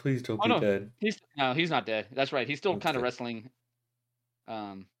dead. Please don't Oh be no, dead. he's not dead. That's right. He's still That's kind of good. wrestling.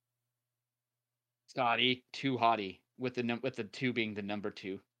 Um, Scotty too hottie with the two being the number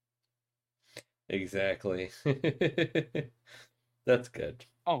two. Exactly. That's good.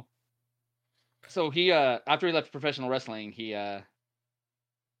 Oh, so he after he left professional wrestling, he went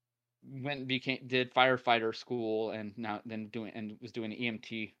and did firefighter school and now then was doing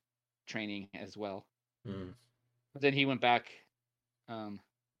EMT training as well. Mm. But then he went back um,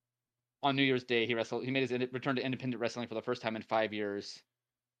 on New Year's Day. He made his return to independent wrestling for the first time in 5 years.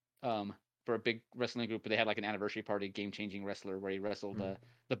 For a big wrestling group, where they had like an anniversary party, game changing wrestler, where he wrestled Mm.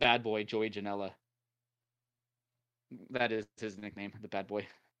 the Bad Boy Joey Janela. That is his nickname, the Bad Boy.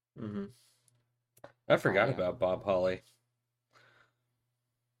 Hmm. I Oh forgot yeah, about Bob Holly.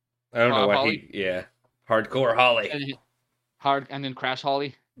 I don't know Bob what Holly he. Yeah, hardcore Holly. and hard, and then Crash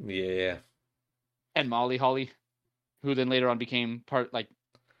Holly Yeah. and Molly Holly, who then later on became part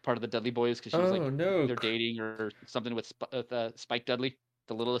of the Dudley Boys because she was Oh like no. either dating or something with Spike Dudley,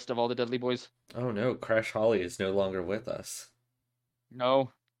 the littlest of all the Dudley Boys. Oh no. Crash Holly is no longer with us.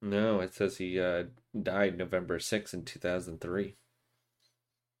 No, No, it says he died November 6th in 2003.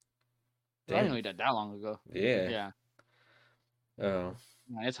 I didn't know Damn. he died that long ago. Yeah. Yeah, Oh.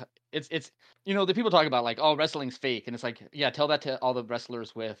 yeah, it's the people talk about like, oh, wrestling's fake, and it's like, yeah, tell that to all the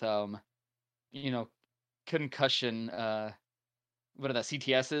wrestlers with you know concussion, what are that,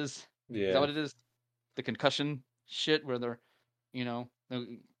 CTS is that Yeah. what it is, the concussion shit, where they don't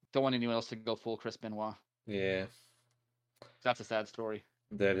want anyone else to go full Chris Benoit. Yeah. That's a sad story.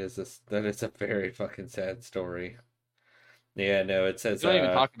 That is a very fucking sad story. Yeah, no, it says They don't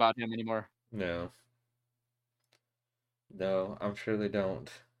even talk about him anymore. no. No, I'm sure they don't.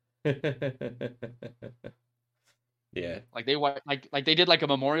 Yeah. Like like they did like a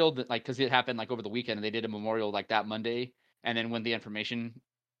memorial that, like, because it happened like over the weekend, and they did a memorial like that Monday, and then when the information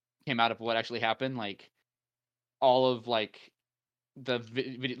came out of what actually happened, like all of like the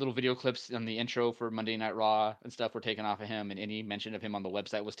little video clips on the intro for Monday Night Raw and stuff were taken off of him, and any mention of him on the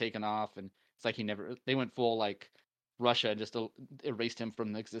website was taken off, and it's like they went full like Russia and just erased him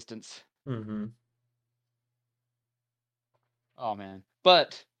from existence. Mm-hmm. Oh man.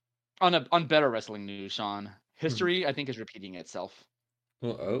 But on better wrestling news, Sean, Hmm. history I think is repeating itself.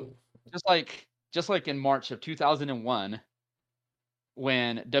 Well, oh. Just like in March of 2001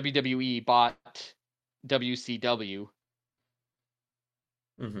 when WWE bought WCW,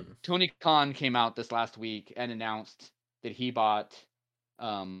 Mm-hmm. Tony Khan came out this last week and announced that he bought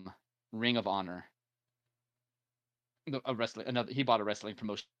um, Ring of Honor. He bought a wrestling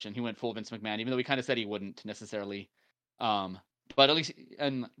promotion. He went full Vince McMahon, even though he kind of said he wouldn't necessarily. Um, but at least,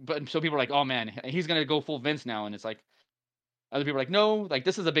 but so people are like, oh man, he's gonna go full Vince now, and it's like other people are like, no, like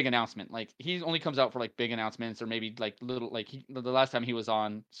this is a big announcement. Like he only comes out for like big announcements or maybe like little, like the last time he was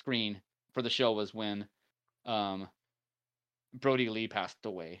on screen for the show was when um Brody Lee passed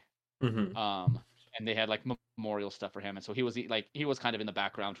away. Mm-hmm. Um, and they had like memorial stuff for him, and so he was kind of in the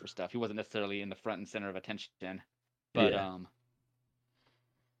background for stuff. He wasn't necessarily in the front and center of attention, but Yeah.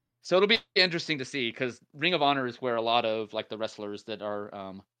 so it'll be interesting to see because Ring of Honor is where a lot of like the wrestlers that are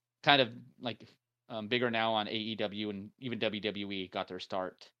kind of like bigger now on AEW and even WWE got their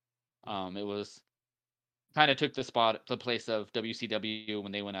start. It was kind of took the place of WCW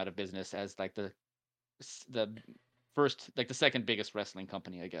when they went out of business as like the first, like the second biggest wrestling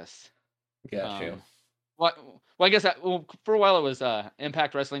company, I guess. Got you. Um, well, I guess for a while it was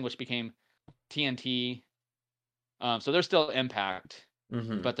Impact Wrestling, which became TNT. So they're still Impact,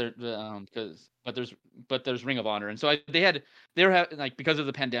 Mm-hmm. but there's Ring of Honor, and so they were having, like, because of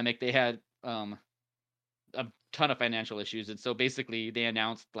the pandemic, they had a ton of financial issues, and so basically they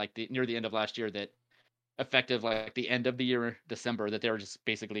announced like near the end of last year that effective like the end of the year, December, that they were just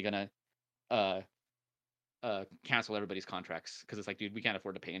basically gonna uh cancel everybody's contracts because it's like, dude, we can't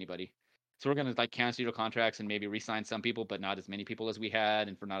afford to pay anybody. So we're gonna like cancel your contracts and maybe re-sign some people, but not as many people as we had,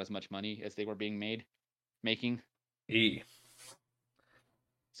 and for not as much money as they were making. E.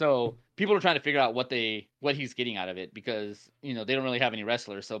 So people are trying to figure out what he's getting out of it because they don't really have any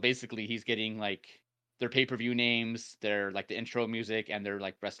wrestlers. So basically, he's getting like their pay-per-view names, their like the intro music, and their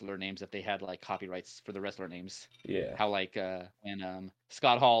like wrestler names if they had like copyrights for the wrestler names. Yeah. How like when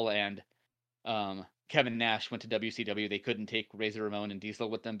Scott Hall and Kevin Nash went to WCW, they couldn't take Razor Ramon and Diesel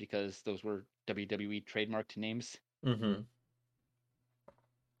with them because those were WWE trademarked names. Mm-hmm.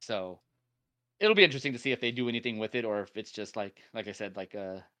 So it'll be interesting to see if they do anything with it, or if it's just like I said, like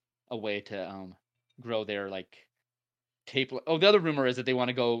a way to grow their like tape. Oh, the other rumor is that they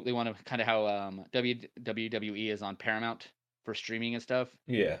want to kind of how WWE is on Paramount for streaming and stuff.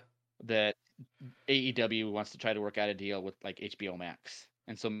 Yeah. That AEW wants to try to work out a deal with like HBO Max,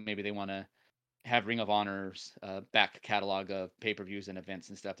 and so maybe they want to have Ring of Honor's back catalog of pay-per-views and events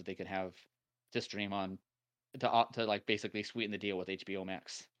and stuff that they could have to stream on to like basically sweeten the deal with HBO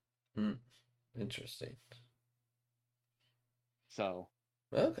Max. Interesting. So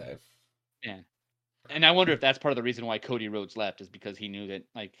Okay. yeah, and I wonder if that's part of the reason why Cody Rhodes left, is because he knew that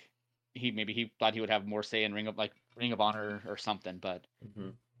like he thought he would have more say in Ring of Honor or something, but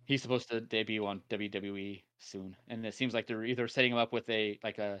he's supposed to debut on WWE soon, and it seems like they're either setting him up with a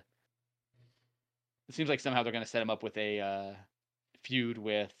it seems like somehow they're going to set him up with a feud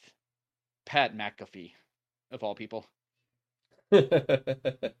with Pat McAfee, of all people. You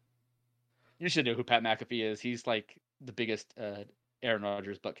should know who Pat McAfee is. He's like the biggest Aaron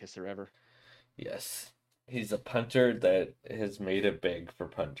Rodgers butt kisser ever. Yes. He's a punter that has made it big for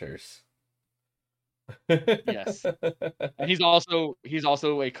punters. Yes. And he's also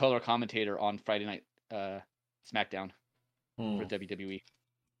a color commentator on Friday Night SmackDown for WWE.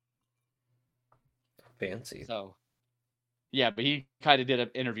 Fancy. So yeah, but he kind of did an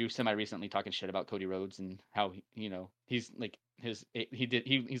interview semi-recently talking shit about Cody Rhodes and how he's like he's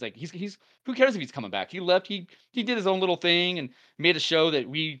who cares if he's coming back? He left. He did his own little thing and made a show that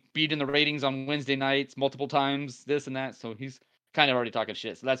we beat in the ratings on Wednesday nights multiple times, this and that. So he's kind of already talking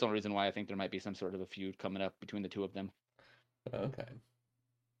shit. So that's the only reason why I think there might be some sort of a feud coming up between the two of them. Okay.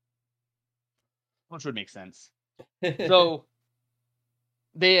 Which would make sense. So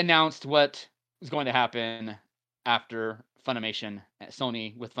they announced what was going to happen after Funimation,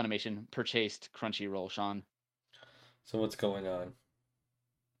 Sony with Funimation purchased Crunchyroll, Sean. So what's going on?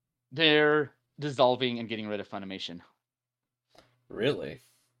 They're dissolving and getting rid of Funimation. Really?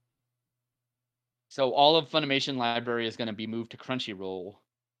 So all of Funimation library is going to be moved to Crunchyroll.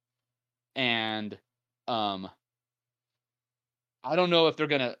 And I don't know if they're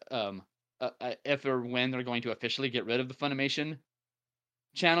going to if or when they're going to officially get rid of the Funimation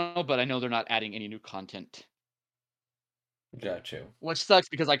channel, but I know they're not adding any new content. Got you. Which sucks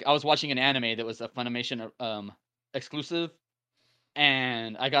because like I was watching an anime that was a Funimation exclusive,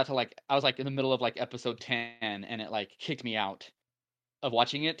 and I got to I was like in the middle of like episode 10 and it like kicked me out of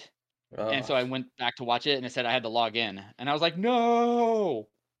watching it. And so I went back to watch it and it said I had to log in, and I was like, no,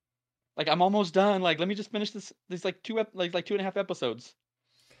 like I'm almost done, like let me just finish these like 2.5 episodes.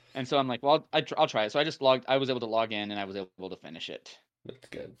 And so I'm like, well, I'll try it. So I was able to log in and I was able to finish it. That's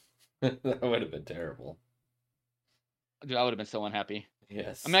good. That would have been terrible. Dude, I would have been so unhappy.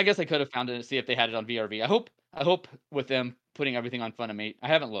 Yes. I mean, I guess I could have found it to see if they had it on VRV. I hope with them putting everything on Funimate. I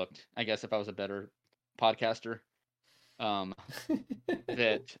haven't looked. I guess if I was a better podcaster,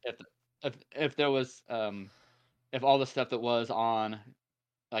 that if there was if all the stuff that was on,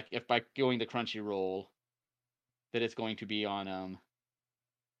 like if by going to Crunchyroll, that it's going to be on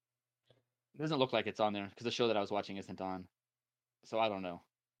it doesn't look like it's on there because the show that I was watching isn't on. So I don't know.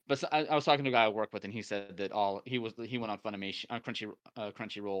 But I was talking to a guy I work with, and he said that he went on Funimation on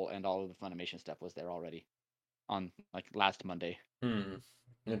Crunchyroll, and all of the Funimation stuff was there already on like last Monday.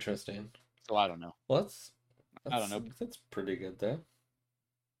 Interesting. So I don't know. Well, I don't know. That's pretty good though.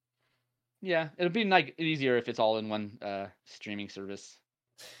 Yeah, it'll be like easier if it's all in one streaming service.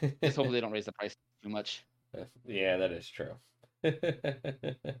 Just hopefully they don't raise the price too much. Yeah, that is true.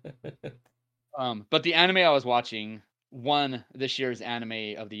 But the anime I was watching won this year's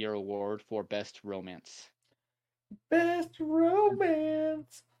Anime of the Year award for Best Romance. Best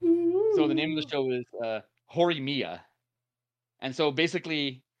Romance. Ooh. So the name of the show is Horimiya. And so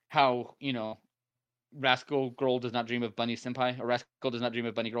basically how, Rascal Girl Does Not Dream of Bunny Senpai, or Rascal Does Not Dream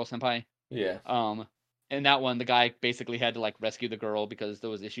of Bunny Girl Senpai. Yeah. In that one, the guy basically had to like rescue the girl because there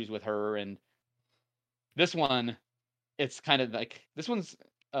was issues with her, and this one, it's kind of like this one's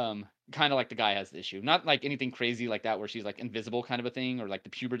kind of like the guy has the issue, not like anything crazy like that where she's like invisible kind of a thing, or like the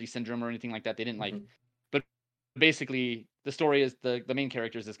puberty syndrome or anything like that. They didn't like, but basically the story is the main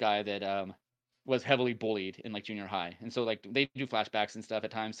character is this guy that was heavily bullied in like junior high, and so like they do flashbacks and stuff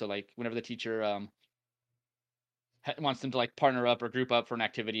at times. So like whenever the teacher wants them to like partner up or group up for an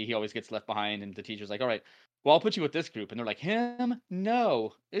activity, he always gets left behind, and the teacher's like, all right, well, I'll put you with this group, and they're like, him?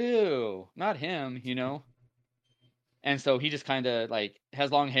 No, ew, not him, And so he just kind of like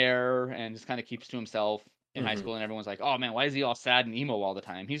has long hair and just kind of keeps to himself in high school, and everyone's like, oh man, why is he all sad and emo all the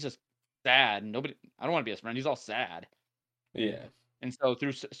time? He's just sad. Nobody, I don't want to be his friend. He's all sad. Yeah. And so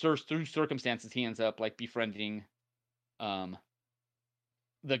through circumstances, he ends up like befriending um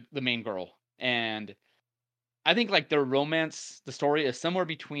the main girl. And I think like their romance, the story is somewhere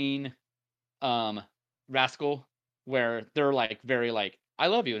between um Rascal, where they're like very like I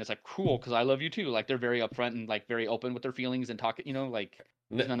love you, and it's like cool because I love you too. Like they're very upfront and like very open with their feelings and talking. Like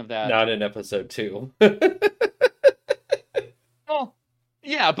there's none of that. Not in episode 2. Well,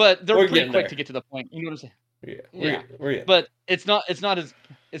 yeah, but they're We're pretty getting quick there. to get to the point. You know what I'm saying? Yeah, Yeah, we're getting but it's not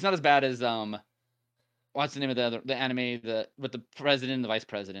as bad as what's the name of the anime with the president and the vice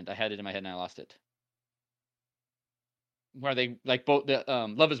president. I had it in my head and I lost it. Where they like both the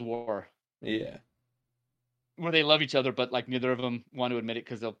Love is War, there. Yeah. where they love each other, but like neither of them want to admit it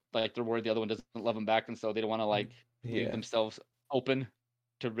because they're worried the other one doesn't love them back, and so they don't want to like leave Yeah. themselves open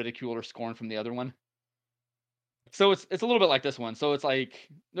to ridicule or scorn from the other one. So it's a little bit like this one. So it's like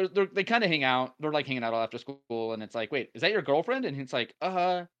they kind of hang out. They're like hanging out all after school, and it's like, wait, is that your girlfriend? And he's like,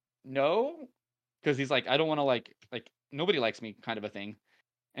 no, because he's like, I don't want to like nobody likes me, kind of a thing.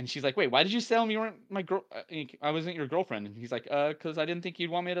 And she's like, wait, why did you tell me you weren't my girl? I wasn't your girlfriend. And he's like, because I didn't think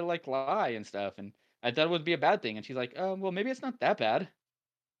you'd want me to like lie and stuff, and I thought it would be a bad thing. And she's like, well, maybe it's not that bad.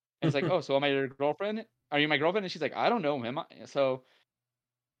 And it's like, oh, so am I your girlfriend? Are you my girlfriend? And she's like, I don't know him. So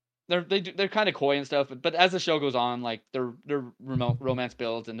they're kind of coy and stuff, but as the show goes on, like their remote romance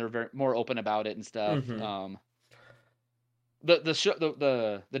builds and they're very more open about it and stuff. Mhm. The show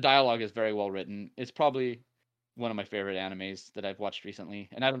the dialogue is very well written. It's probably one of my favorite animes that I've watched recently,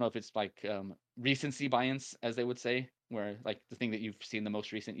 and I don't know if it's like recency bias, as they would say, where like the thing that you've seen the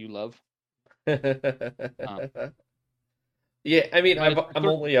most recent you love. Um, Yeah, I mean, but I'm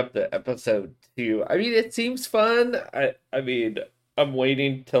only up to episode 2. I mean, it seems fun. I mean, I'm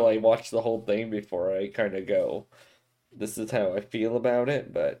waiting till I watch the whole thing before I kind of go, this is how I feel about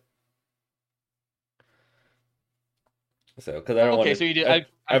it, but so because I don't want okay, to so you did. I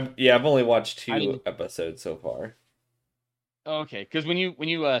I've only watched I 2 didn't. episodes so far. Okay, because when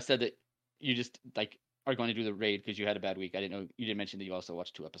you said that you just like are going to do the raid because you had a bad week, I didn't know you didn't mention that you also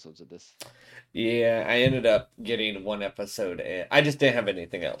watched 2 episodes of this. Yeah, I ended up getting 1 episode in. I just didn't have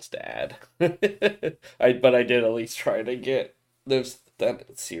anything else to add. But I did at least try to get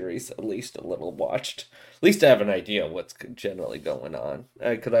that series at least a little watched. At least I have an idea of what's generally going on.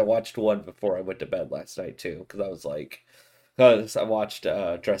 Because I watched one before I went to bed last night too. Because I was like, because I watched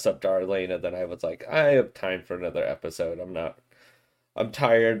Dress Up Darlene, and then I was like, I have time for another episode. I'm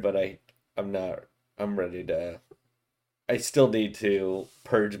tired, but I'm not. I'm ready to. I still need to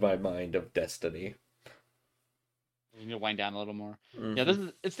purge my mind of Destiny. You need to wind down a little more. Yeah, Hmm.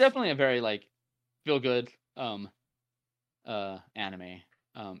 it's definitely a very like feel good anime.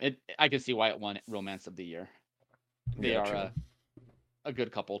 It I can see why it won Romance of the Year. They are Gotcha. a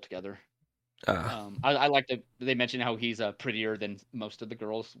good couple together. Ah. I like that they mention how he's prettier than most of the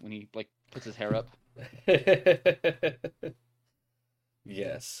girls when he like puts his hair up.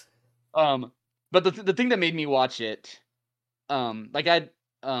 Yes. But the thing that made me watch it, like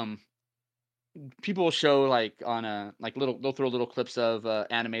um people will show like on a like little they'll throw little clips of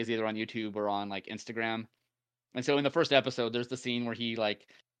animes either on YouTube or on like Instagram. And so in the first episode, there's the scene where he like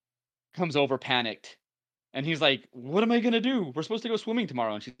comes over panicked, and he's like, "What am I gonna do? We're supposed to go swimming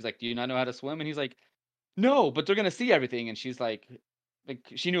tomorrow." And she's like, "Do you not know how to swim?" And he's like, "No, but they're gonna see everything." And she's like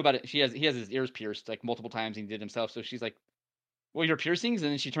she knew about it. He has his ears pierced like multiple times, and he did himself. So she's like, "Well, your piercings?"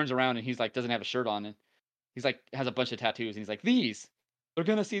 And then she turns around, and he's like, doesn't have a shirt on, and he's like, has a bunch of tattoos, and he's like, "These, they're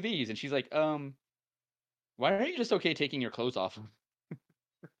gonna see these." And she's like, why are you just okay taking your clothes off?"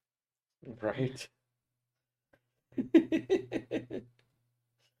 Right.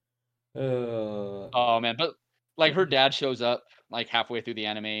 uh, Oh man, but like her dad shows up like halfway through the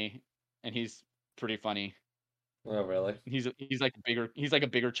anime, and he's pretty funny. oh, really? He's like a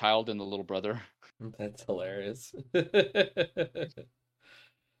bigger child than the little brother. That's hilarious.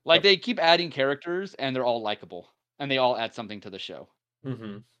 Like they keep adding characters and they're all likable and they all add something to the show.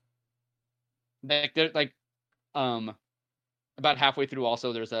 Hmm. Like they're like um about halfway through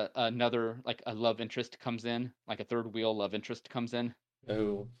also there's another like a love interest comes in, like a third wheel love interest comes in.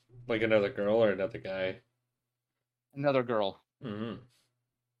 Oh, like another girl or another guy? Another girl. Hmm.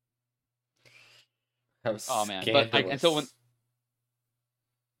 How Oh man. But like and so scandalous.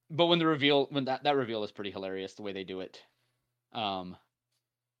 when the reveal when that reveal is pretty hilarious the way they do it. Um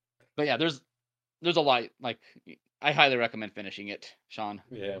but yeah, there's a lot like I highly recommend finishing it, Sean.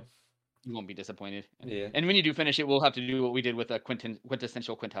 Yeah. You won't be disappointed. Yeah. And when you do finish it, we'll have to do what we did with the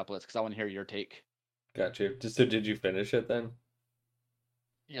quintessential quintuplets because I want to hear your take. Got you. Just so did you finish it then?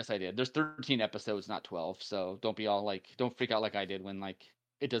 Yes, I did. There's 13 episodes, not 12. So don't be all like, don't freak out like I did when like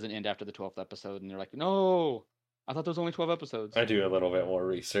it doesn't end after the 12th episode, and they're like, no, I thought there was only 12 episodes. I do a little bit more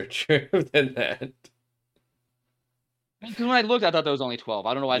research than that. Because when I looked, I thought there was only 12.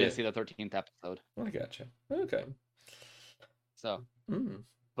 I don't know why I didn't Yeah. see the 13th episode. I gotcha. Okay. So, Mm.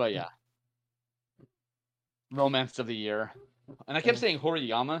 but yeah, romance of the year, and I kept saying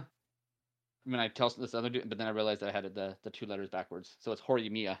Horiyama when I tell this other dude, but then I realized that I had the 2 letters backwards, so it's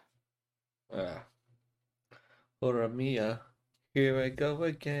Horimiya. Horimiya, here I go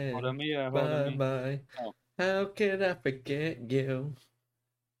again. Horimiya, Bye Horimiya. bye. Oh. How can I forget you?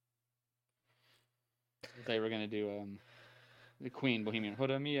 They were gonna do the Queen Bohemian.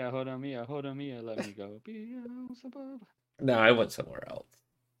 Horimiya, Horimiya, Horimiya, let me go. Beelzebub. No, I went somewhere else.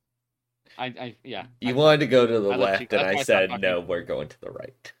 Yeah. You wanted to go to the I let left, you- and that's why I I stopped said, talking. no, we're going to the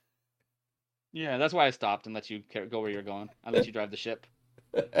right. Yeah, that's why I stopped and let you go where you're going. I let you drive the ship.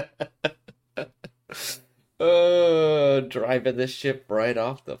 Oh, driving the ship right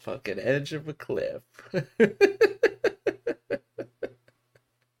off the fucking edge of a cliff.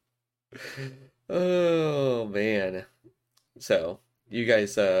 Oh, man. So, you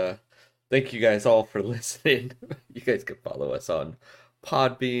guys, thank you guys all for listening. You guys can follow us on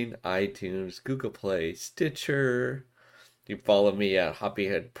Podbean, iTunes, Google Play, Stitcher. You can follow me at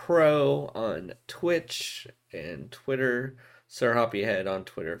Hoppyhead Pro on Twitch and Twitter. Sir Hoppyhead on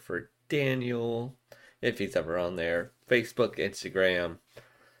Twitter for Daniel, if he's ever on there. Facebook, Instagram.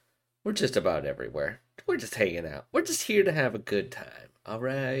 We're just about everywhere. We're just hanging out. We're just here to have a good time. All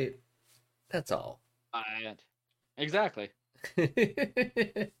right? That's all. Exactly.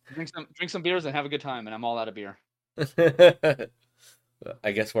 Drink some beers and have a good time, and I'm all out of beer.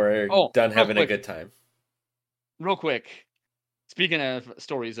 I guess we're Oh, done real having a quick. good time. Real quick, speaking of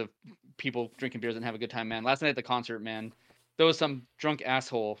stories of people drinking beers and have a good time, man. Last night at the concert, man, there was some drunk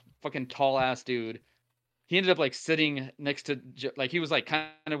asshole, fucking tall ass dude. He ended up like sitting next to, like he was like kind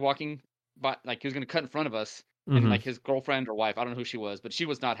of walking, but like he was gonna cut in front of us, and like his girlfriend or wife, I don't know who she was, but she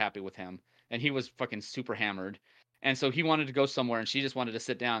was not happy with him, and he was fucking super hammered, and so he wanted to go somewhere, and she just wanted to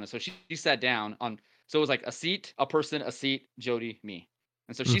sit down, and so she sat down on. So it was like a seat, a person, a seat, Jody, me,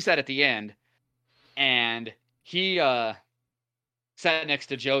 and so she sat at the end, and he sat next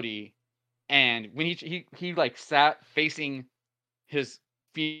to Jody, and when he like sat facing his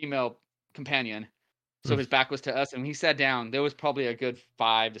female companion, so his back was to us, and when he sat down, there was probably a good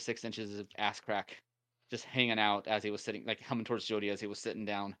 5 to 6 inches of ass crack just hanging out as he was sitting, like coming towards Jody as he was sitting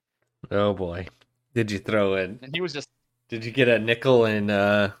down. Oh boy. Did you throw in? And he was just. Did you get a nickel and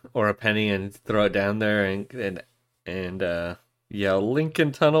or a penny and throw it down there and yell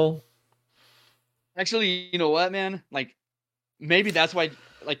Lincoln Tunnel? Actually, you know what, man? Like, maybe that's why.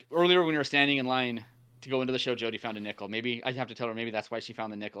 Like earlier when we were standing in line to go into the show, Jody found a nickel. Maybe I have to tell her. Maybe that's why she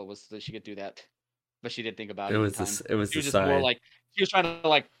found the nickel, was so she could do that. But she did think about it. It was at the time. it was She the was just more sign. like she was trying to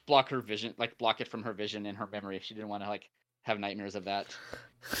like block her vision, like block it from her vision and her memory. She didn't want to like have nightmares of that.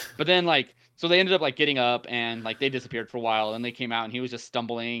 But then like, so they ended up like getting up and like they disappeared for a while, and they came out and he was just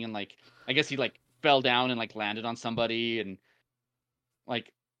stumbling and like I guess he like fell down and like landed on somebody, and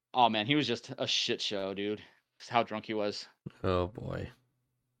like, oh man, he was just a shit show, dude. Just how drunk he was. Oh boy.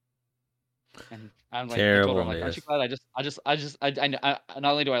 And I'm like, I told her, I'm like, aren't Terribleness. you glad I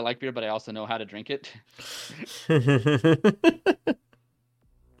not only do I like beer, but I also know how to drink it.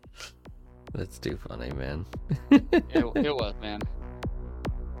 That's too funny, man. It was, man.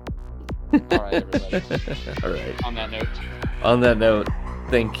 All right, everybody. All right. On that note. On that note,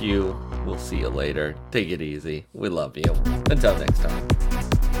 thank you. We'll see you later. Take it easy. We love you. Until next time.